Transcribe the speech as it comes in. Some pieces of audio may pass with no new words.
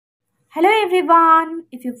Hello everyone.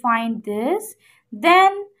 If you find this,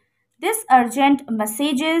 then this urgent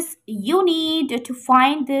messages you need to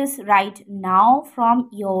find this right now from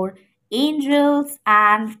your angels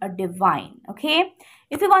and a divine. Okay.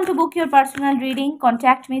 If you want to book your personal reading,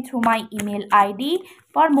 contact me through my email ID.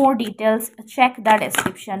 For more details, check the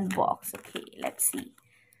description box. Okay, let's see.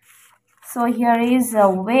 So here is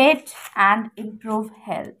weight and improve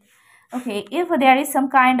health. Okay, if there is some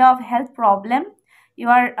kind of health problem, you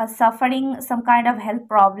are suffering some kind of health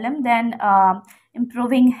problem, then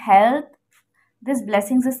improving health, this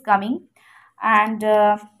blessings is coming. And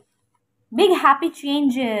big happy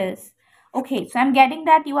changes. Okay, so I'm getting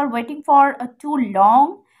that you are waiting for too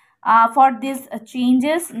long for these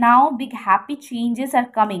changes. Now big happy changes are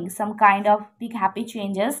coming, some kind of big happy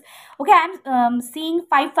changes. Okay, I'm seeing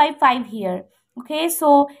 555 here. Okay,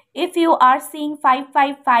 so if you are seeing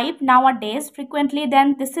 555 nowadays frequently,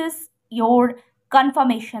 then this is your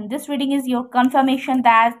confirmation. This reading is your confirmation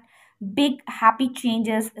that big happy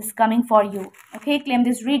changes is coming for you. Okay, claim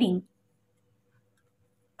this reading.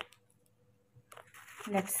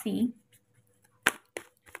 Let's see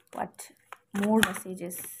what more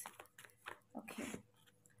messages. Okay,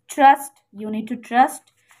 trust. You need to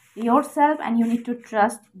trust yourself and you need to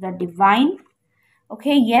trust the divine.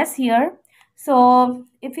 Okay, yes, here. So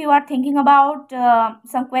if you are thinking about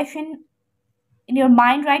some question in your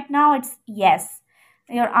mind right now, it's yes.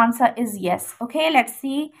 Your answer is yes. Okay, let's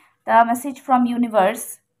see the message from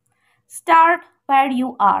universe. Start where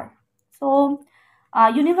you are. So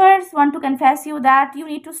universe want to confess you that you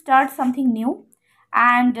need to start something new.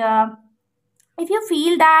 And if you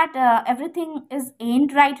feel that everything is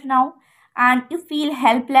end right now and you feel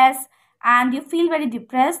helpless and you feel very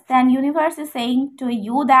depressed, then universe is saying to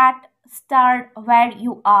you that start where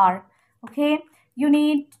you are. Okay, you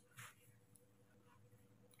need,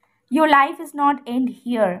 your life is not end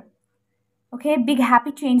here. Okay, big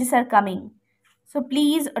happy changes are coming, so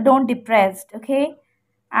please don't depressed. Okay,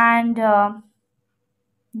 and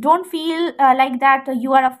don't feel like that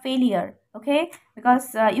you are a failure. Okay,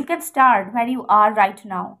 because you can start where you are right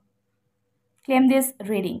now. Claim this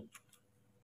reading.